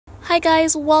Hi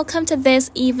guys, welcome to this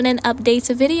evening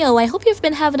update video. I hope you've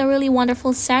been having a really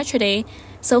wonderful Saturday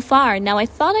so far. Now I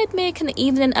thought I'd make an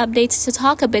evening update to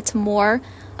talk a bit more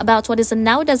about what is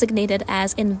now designated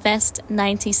as Invest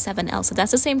 97L. So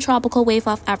that's the same tropical wave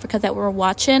off Africa that we're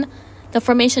watching. The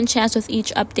formation chance with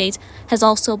each update has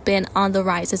also been on the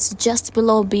rise. It's just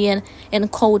below being in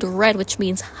code red, which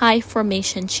means high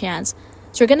formation chance.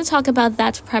 So we're going to talk about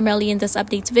that primarily in this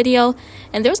update video.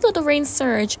 And there's a little rain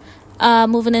surge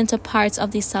moving into parts of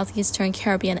the southeastern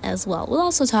Caribbean as well. We'll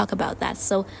also talk about that.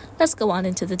 So let's go on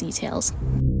into the details.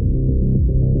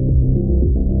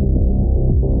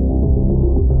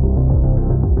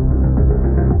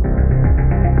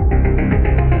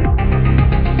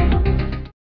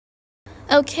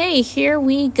 Okay, here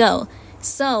we go.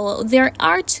 So there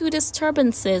are two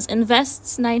disturbances,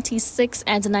 Invests 96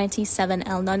 and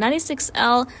 97L. Now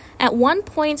 96L at one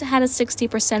point had a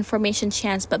 60% formation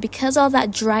chance, but because all that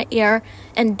dry air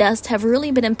and dust have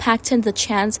really been impacting the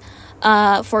chance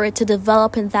for it to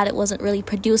develop, and that it wasn't really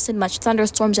producing much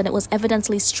thunderstorms and it was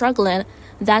evidently struggling,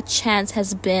 that chance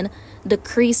has been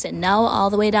decreasing now all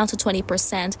the way down to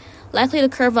 20%. Likely to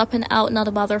curve up and out, not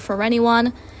a bother for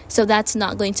anyone, so that's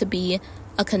not going to be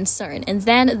a concern. And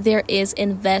then there is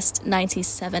Invest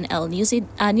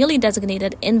 97L, newly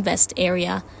designated Invest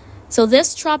area. So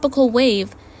this tropical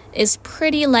wave is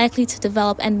pretty likely to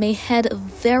develop and may head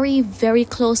very, very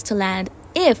close to land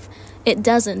if it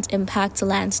doesn't impact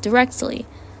land directly.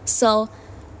 So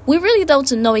we really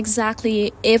don't know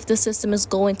exactly if the system is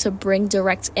going to bring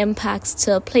direct impacts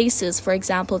to places. For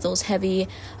example, those heavy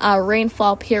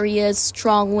rainfall periods,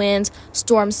 strong winds,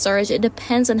 storm surge. It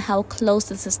depends on how close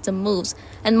the system moves.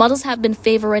 And models have been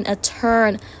favoring a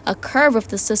curve of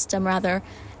the system rather.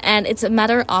 And it's a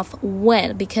matter of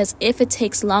when, because if it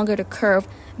takes longer to curve,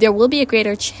 there will be a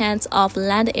greater chance of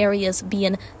land areas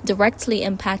being directly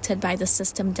impacted by the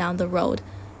system down the road.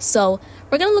 So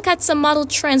we're going to look at some model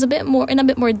trends in a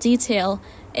bit more detail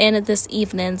in this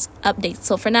evening's update.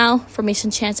 So for now,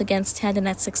 formation chance again standing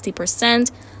at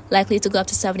 60%, likely to go up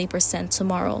to 70%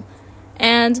 tomorrow.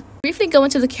 And briefly go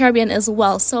into the Caribbean as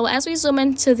well. So as we zoom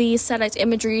into the satellite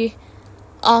imagery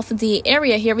of the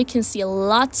area here, we can see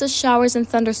lots of showers and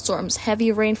thunderstorms,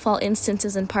 heavy rainfall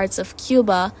instances in parts of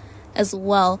Cuba as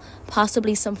well,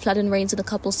 possibly some flooding rains in a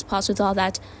couple spots with all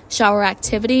that shower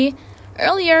activity.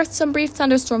 Earlier, some brief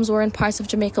thunderstorms were in parts of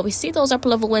Jamaica. We see those upper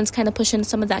level winds kind of pushing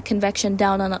some of that convection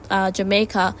down on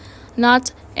Jamaica.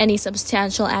 Not any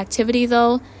substantial activity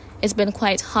though. It's been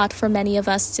quite hot for many of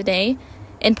us today.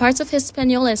 In parts of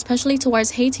Hispaniola, especially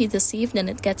towards Haiti this evening,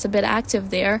 it gets a bit active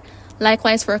there.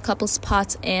 Likewise for a couple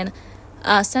spots in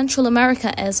Central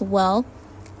America as well.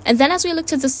 And then as we look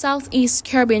to the southeast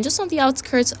Caribbean, just on the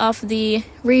outskirts of the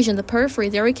region, the periphery,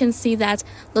 there we can see that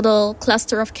little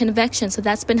cluster of convection. So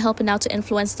that's been helping out to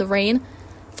influence the rain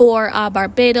for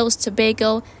Barbados,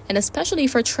 Tobago, and especially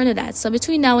for Trinidad. So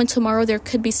between now and tomorrow, there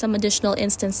could be some additional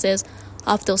instances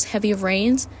of those heavy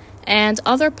rains. And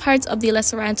other parts of the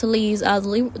Lesser Antilles,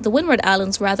 the Windward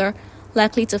Islands rather,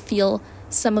 likely to feel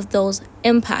some of those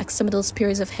impacts. Some of those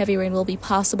periods of heavy rain will be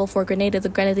possible for Grenada, the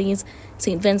Grenadines,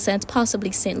 St. Vincent,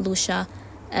 possibly St. Lucia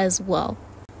as well.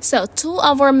 So two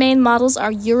of our main models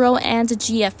are Euro and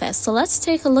GFS. So let's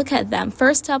take a look at them.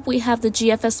 First up, we have the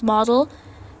GFS model.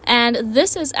 And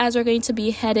this is as we're going to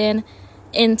be heading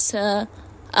into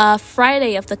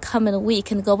Friday of the coming week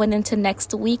and going into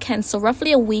next weekend. So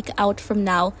roughly a week out from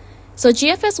now. So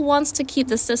GFS wants to keep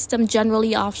the system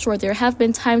generally offshore. There have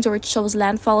been times where it shows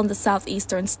landfall in the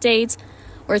southeastern states,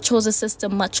 where it shows a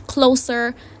system much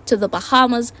closer to the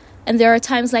Bahamas. And there are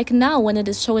times like now when it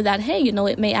is showing that, hey,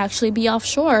 it may actually be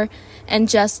offshore and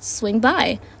just swing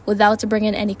by without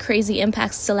bringing any crazy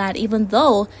impacts to land, even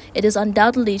though it is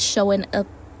undoubtedly showing a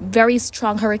very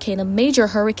strong hurricane, a major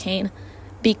hurricane,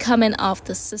 be coming off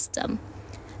the system.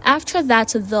 After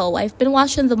that, though, I've been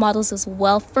watching the models as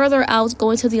well. Further out,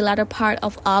 going to the latter part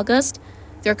of August,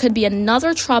 there could be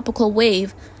another tropical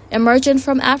wave emerging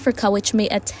from Africa, which may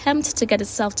attempt to get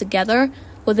itself together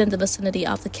within the vicinity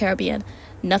of the Caribbean.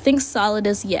 Nothing solid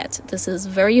as yet. This is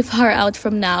very far out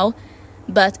from now,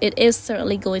 but it is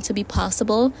certainly going to be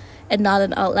possible and not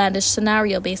an outlandish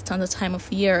scenario based on the time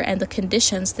of year and the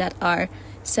conditions that are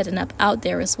setting up out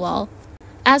there as well.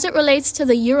 As it relates to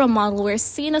the Euro model, we're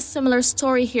seeing a similar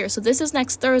story here. So this is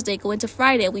next Thursday, going to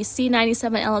Friday. We see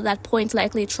 97L at that point,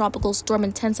 likely a tropical storm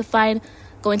intensified,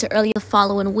 going to early the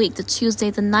following week, the Tuesday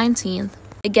the 19th.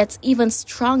 It gets even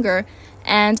stronger.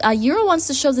 And Euro wants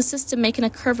to show the system making a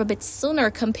curve a bit sooner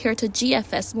compared to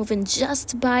GFS, moving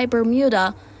just by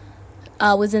Bermuda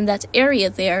within that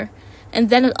area there. And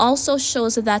then it also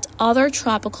shows that other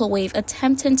tropical wave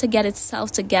attempting to get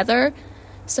itself together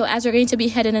So as we're going to be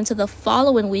heading into the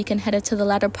following week and headed to the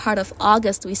latter part of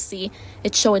August, we see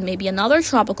it's showing maybe another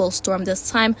tropical storm. This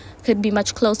time could be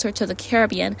much closer to the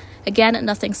Caribbean. Again,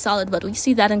 nothing solid, but we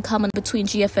see that in common between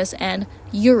GFS and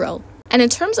Euro. And in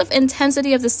terms of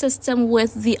intensity of the system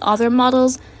with the other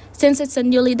models, since it's a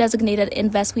newly designated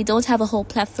invest, we don't have a whole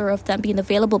plethora of them being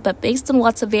available, but based on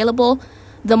what's available,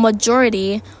 the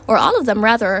majority, or all of them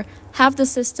rather, have the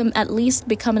system at least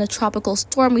becoming a tropical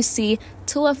storm. We see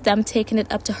 2 of them taking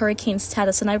it up to hurricane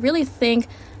status, and I really think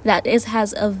that it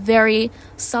has a very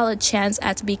solid chance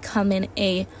at becoming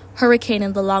a hurricane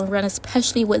in the long run,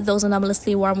 especially with those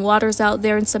anomalously warm waters out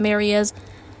there in some areas.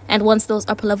 And once those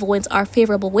upper level winds are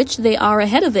favorable, which they are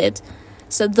ahead of it,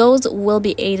 so those will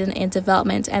be aiding in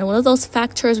development. And one of those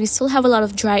factors, we still have a lot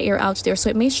of dry air out there, so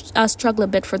it may struggle a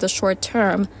bit for the short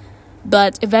term.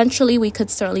 But eventually, we could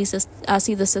certainly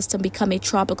see the system become a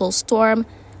tropical storm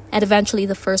and eventually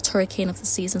the first hurricane of the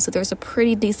season. So there's a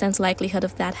pretty decent likelihood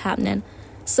of that happening.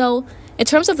 So in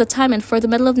terms of the timing, for the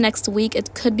middle of next week,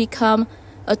 it could become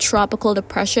a tropical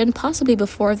depression, possibly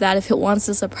before that if it wants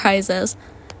to surprise us.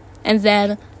 And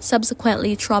then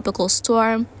subsequently, tropical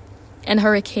storm and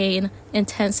hurricane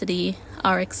intensity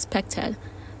are expected.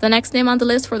 The next name on the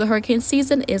list for the hurricane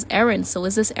season is Erin. So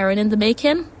is this Erin in the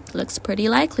making? Looks pretty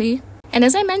likely. And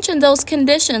as I mentioned, those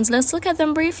conditions, let's look at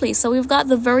them briefly. So we've got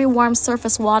the very warm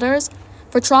surface waters.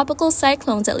 For tropical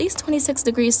cyclones, at least 26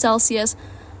 degrees Celsius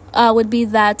would be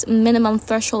that minimum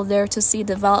threshold there to see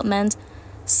development.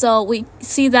 So we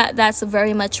see that that's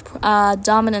very much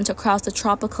dominant across the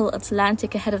tropical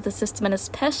Atlantic ahead of the system, and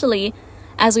especially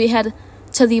as we head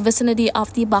to the vicinity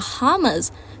of the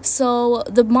Bahamas. So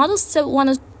the models still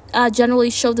want to generally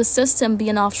show the system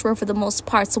being offshore for the most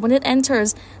part. So when it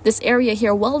enters this area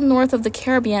here, well north of the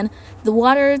Caribbean, the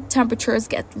water temperatures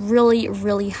get really,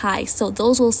 really high. So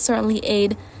those will certainly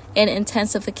aid in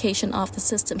intensification of the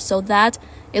system. So that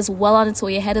is well on its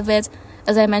way ahead of it.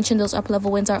 As I mentioned, those upper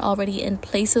level winds are already in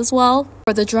place as well.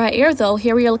 For the dry air though,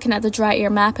 here we are looking at the dry air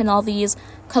map, and all these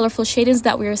colorful shadings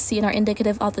that we are seeing are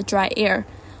indicative of the dry air.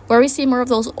 Where we see more of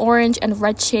those orange and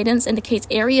red shadings indicates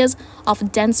areas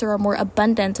of denser or more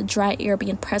abundant dry air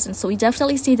being present. So we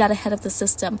definitely see that ahead of the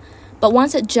system. But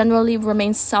once it generally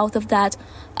remains south of that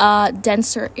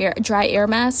denser dry air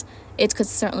mass, it could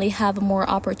certainly have more of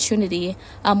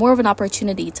an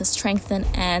opportunity to strengthen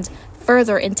and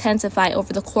further intensify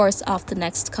over the course of the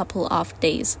next couple of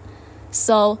days.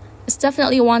 So it's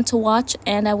definitely one to watch,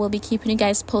 and I will be keeping you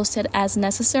guys posted as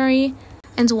necessary.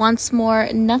 And once more,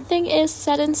 nothing is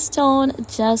set in stone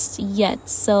just yet.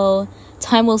 So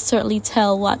time will certainly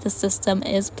tell what the system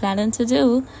is planning to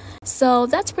do. So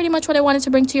that's pretty much what I wanted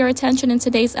to bring to your attention in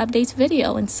today's update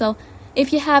video. And so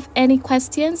if you have any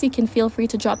questions, you can feel free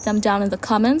to drop them down in the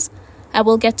comments. I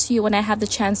will get to you when I have the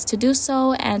chance to do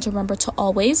so. And remember to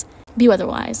always be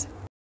weatherwise.